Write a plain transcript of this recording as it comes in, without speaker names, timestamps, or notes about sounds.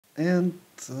and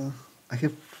I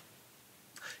have.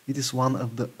 It is one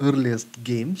of the earliest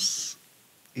games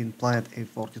in Planet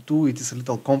A42. It is a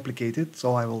little complicated,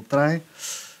 so I will try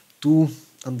to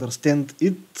understand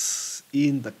it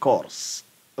in the course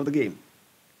of the game.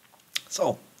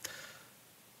 So,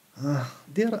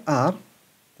 there are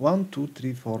 1, 2,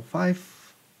 3, 4,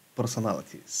 5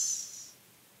 personalities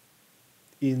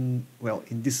in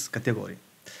this category,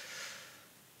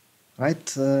 right?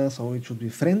 So it should be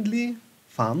friendly,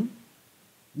 fun,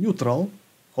 neutral,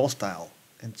 hostile,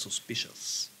 and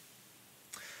suspicious.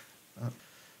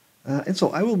 And so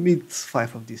I will meet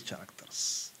 5 of these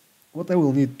characters. What I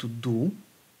will need to do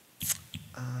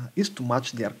is to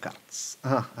match their cards.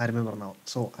 I remember now.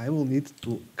 So I will need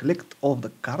to collect all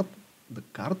the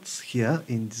cards here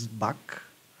in this bag.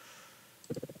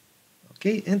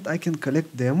 Okay, and I can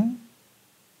collect them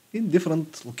in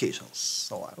different locations.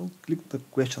 So I will click the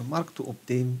question mark to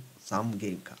obtain some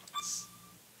game cards.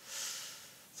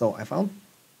 So I found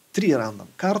 3 random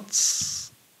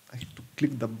cards. I have to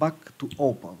click the bag to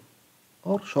open,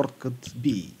 or shortcut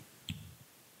B.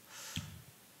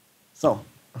 So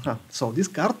these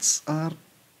cards are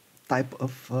type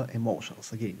of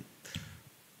emotions again,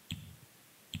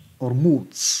 or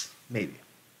moods maybe.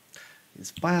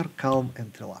 Inspire, calm,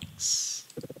 and relax.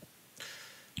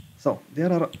 So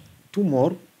there are 2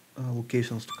 more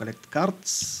locations to collect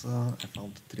cards. I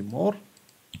found 3 more.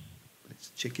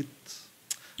 Let's check it.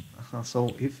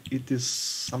 So if it is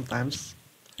sometimes,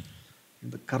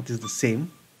 if the card is the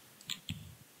same.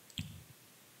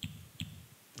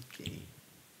 Okay.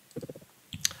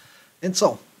 And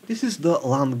so this is the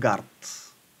land guard.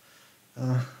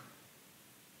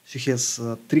 She has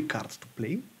 3 cards to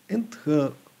play, and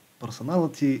her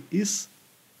personality is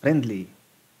friendly.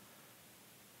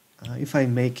 If I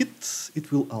make it,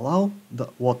 it will allow the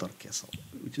water castle,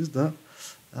 which is the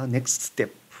next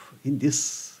step in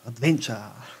this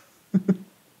adventure.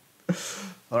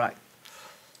 Alright.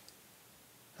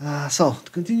 So,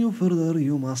 to continue further,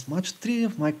 you must match 3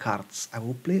 of my cards. I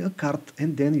will play a card,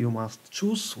 and then you must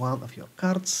choose one of your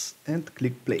cards and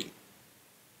click play.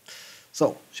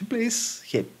 So, she plays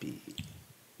happy.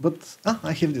 But,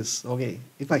 I have this. Okay,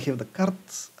 if I have the card,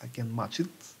 I can match it.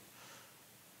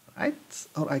 Right?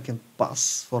 Or I can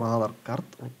pass for another card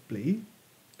or play.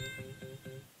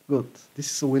 Good.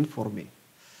 This is a win for me.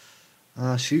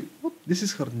 This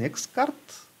is her next card?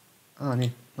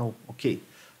 No, okay.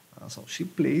 So she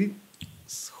plays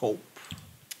hope.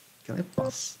 Can I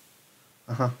pass?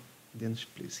 Then she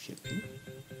plays happy.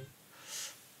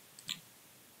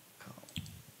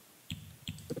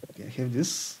 Okay, I have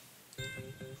this.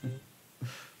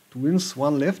 2 wins,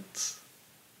 1 left.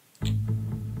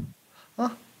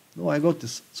 No, I got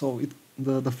this. So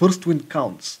the first win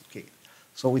counts. Okay,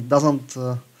 so it doesn't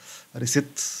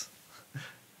reset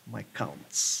my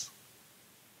counts.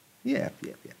 Yeah.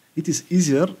 It is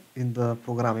easier in the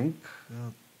programming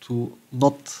to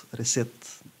not reset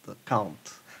the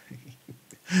count.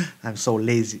 I'm so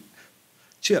lazy.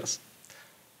 Cheers.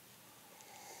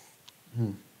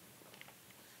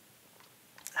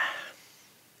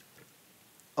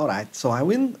 Alright, so I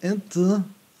win, and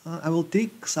I will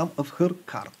take some of her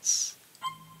cards.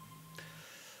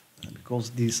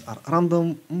 Because these are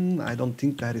random, I don't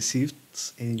think I received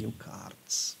any new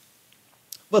cards.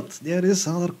 But there is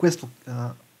another quest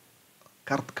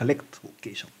card collect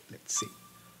location, let's see.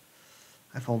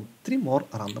 I found 3 more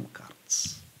random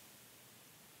cards.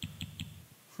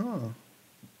 I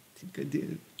think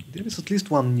there is at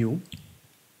least 1 new.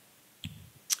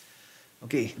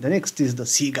 Okay, the next is the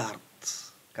Sea Guard.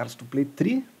 Cards to play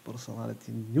 3,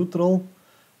 personality neutral,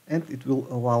 and it will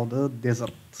allow the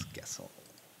desert castle.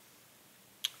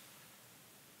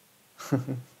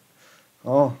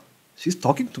 Oh, she's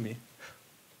talking to me.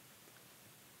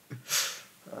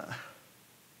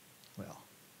 Well.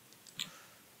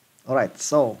 Alright,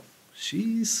 so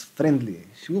she's friendly.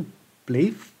 She will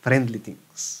play friendly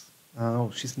things.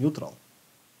 No, she's neutral.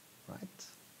 Right?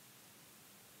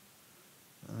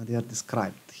 They are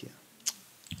described here.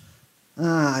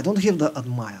 I don't have the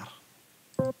admire.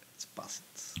 Let's pass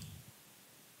it.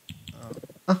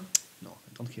 No, I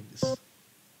don't have this.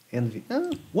 Envy.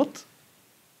 What?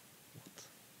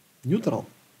 Neutral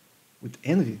with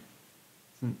envy.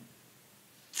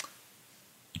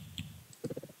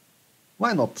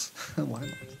 Why not? Why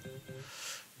not?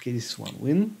 Okay, this is 1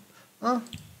 win.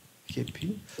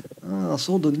 Happy.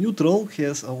 So the neutral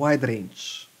has a wide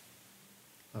range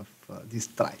of these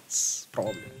traits,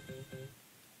 probably.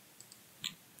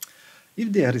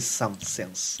 If there is some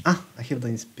sense. I have the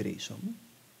inspiration.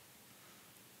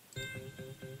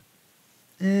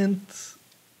 And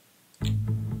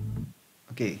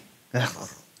okay.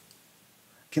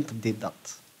 Can't update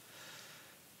that.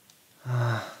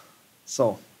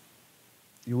 So,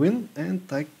 you win, and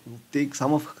I will take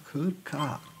some of her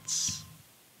cards.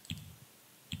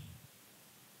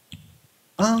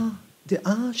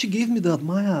 She gave me the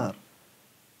admire.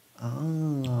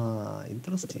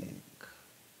 Interesting.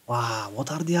 Wow,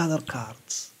 what are the other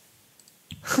cards?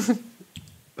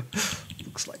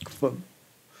 Looks like fun.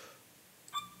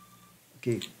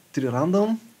 Okay, 3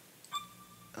 random.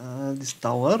 This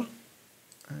tower.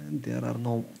 And there are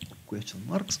no question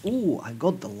marks. Oh, I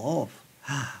got the love.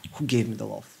 Who gave me the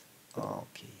love?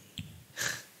 Okay.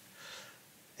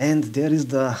 And there is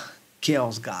the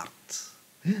Chaos Guard.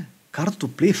 Card to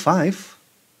play 5.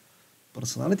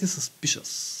 Personality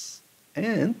suspicious.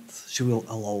 And she will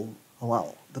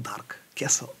allow the Dark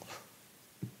Castle.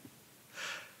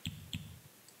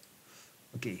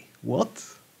 Okay, what?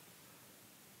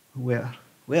 Where?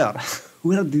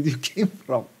 Where did you came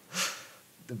from?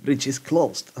 The bridge is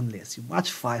closed unless you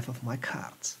match 5 of my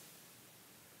cards,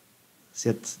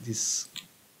 said this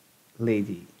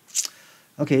lady.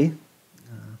 Okay.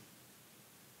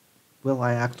 Well,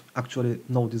 I actually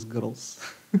know these girls.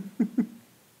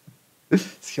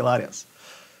 It's hilarious.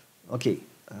 Okay,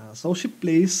 so she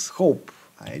plays Hope.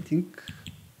 I think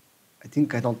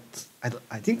I don't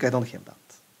have that.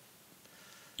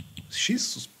 She's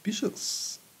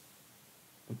suspicious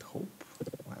with Hope.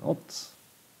 Why not?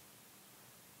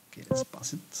 Okay, let's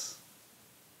pass it.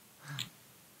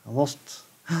 I lost.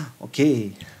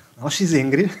 Okay, now she's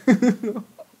angry.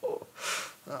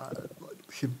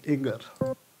 Anger.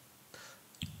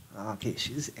 Okay,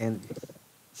 she's angry.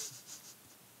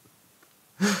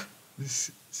 This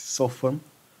is so fun.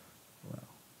 Wow.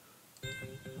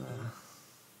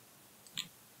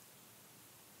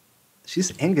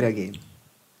 She's angry again.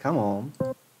 Come on.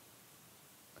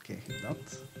 Okay, hit that.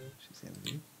 She's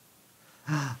angry.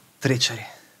 Treachery.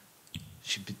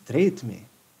 She betrayed me.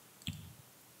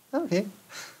 Okay.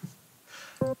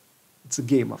 It's a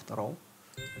game after all.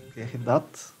 Okay, I hit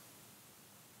that.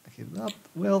 I hit that.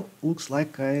 Well, looks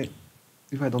like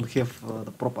if I don't have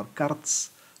the proper cards,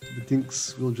 the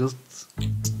things will just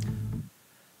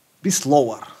be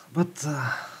slower. But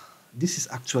this is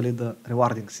actually the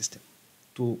rewarding system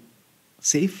to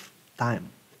save time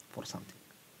for something.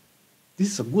 This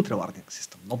is a good rewarding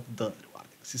system, not the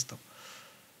rewarding system.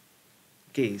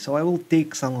 Okay, so I will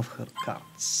take some of her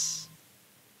cards.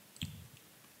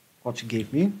 What she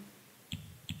gave me?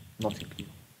 Nothing new.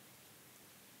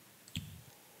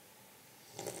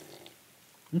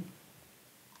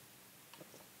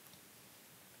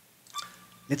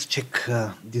 Let's check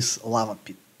this lava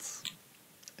pit.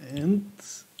 And...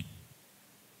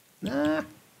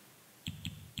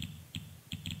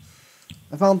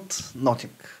 I found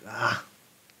nothing.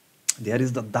 There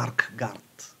is the Dark Guard.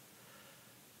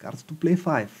 Cards to play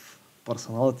 5.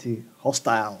 Personality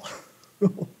hostile.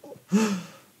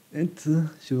 And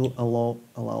she will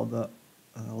allow the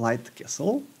Light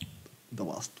Castle, the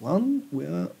last one,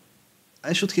 where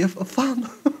I should have a fun.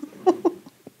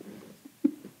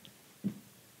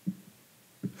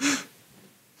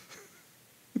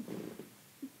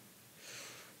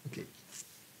 Okay.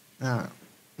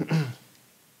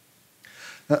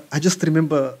 I just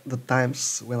remember the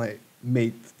times when I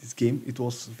made this game. It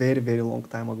was very, very long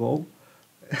time ago.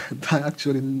 And I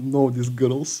actually know these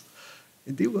girls.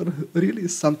 And they were really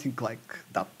something like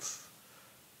that.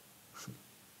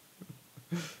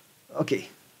 Okay.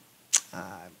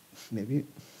 Maybe,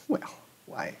 well,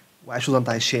 why shouldn't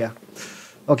I share?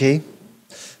 Okay.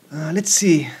 Let's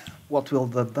see what will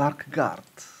the Dark Guard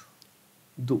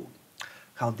do.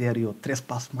 How dare you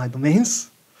trespass my domains?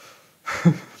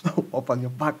 Now open your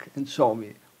back and show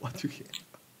me what you have.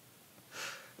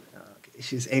 Okay,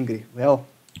 she's angry. Well,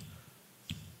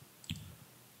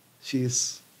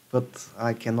 she's, but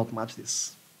I cannot match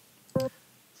this.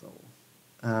 So,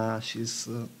 she's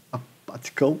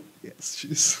apathical. Yes,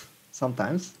 she's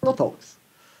sometimes, not always.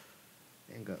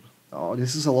 Anger. Oh,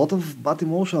 this is a lot of bad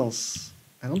emotions.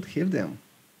 I don't have them.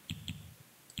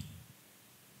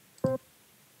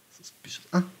 Suspicious.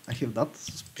 I have that.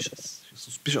 Suspicious. She's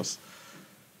suspicious.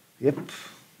 Yep.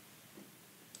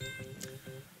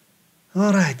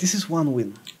 Alright, this is one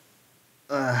win.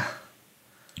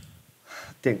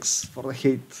 Thanks for the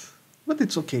hate, but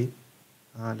it's okay.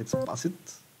 Let's pass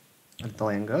it. A little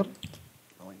anger.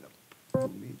 No anger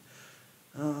from me.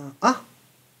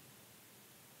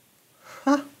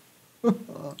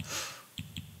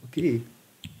 Okay.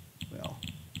 Well,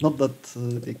 not that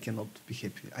they cannot be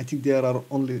happy. I think there are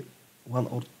only 1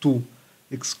 or 2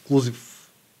 exclusive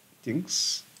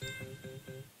things.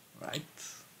 Right.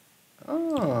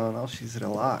 Now she's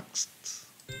relaxed.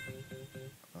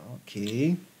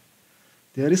 Okay.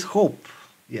 There is hope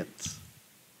yet.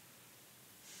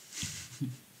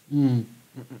 Mm.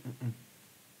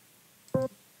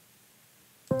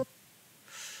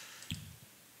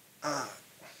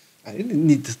 I really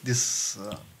need this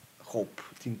hope,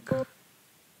 I think.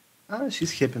 Ah,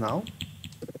 she's happy now.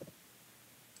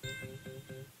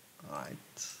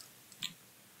 Right.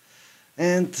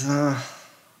 And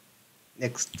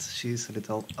next, she's a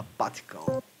little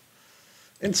apathical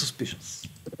and suspicious.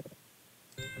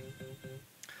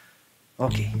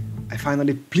 Okay, I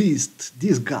finally pleased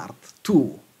this guard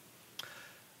too.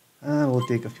 We'll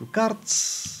take a few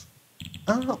cards.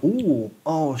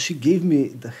 Oh, she gave me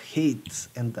the hate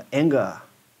and the anger.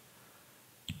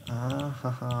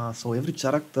 So every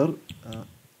character, uh,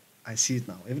 I see it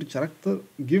now. Every character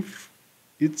give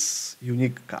its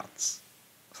unique cards,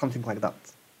 something like that.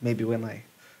 Maybe when I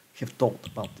have thought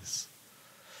about this.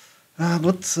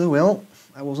 But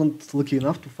I wasn't lucky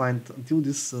enough to find until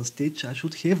this stage. I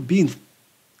should have been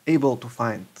able to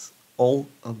find all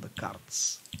of the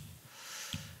cards.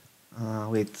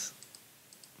 Wait,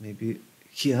 maybe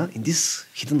here in this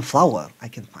hidden flower I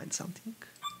can find something.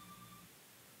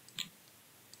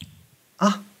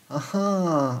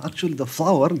 Actually, the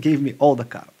flower gave me all the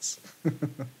cards.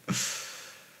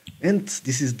 And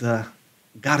this is the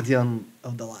Guardian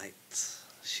of the Light.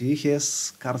 She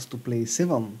has cards to play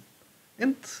 7,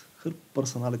 and her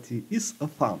personality is a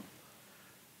fun.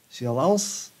 She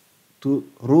allows to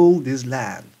rule these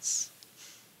lands.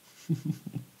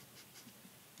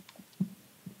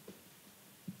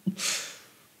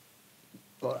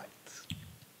 Alright.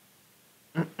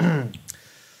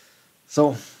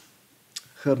 So,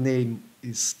 her name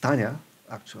is Tanya,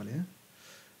 actually.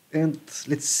 And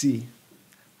let's see.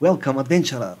 Welcome,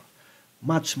 adventurer.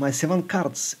 Match my 7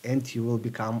 cards, and you will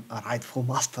become a rightful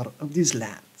master of these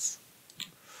lands.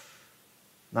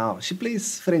 Now, she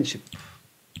plays friendship.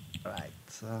 Right.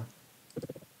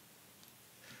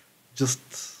 Just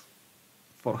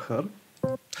for her.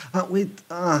 Wait.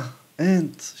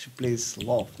 And she plays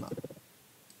love now.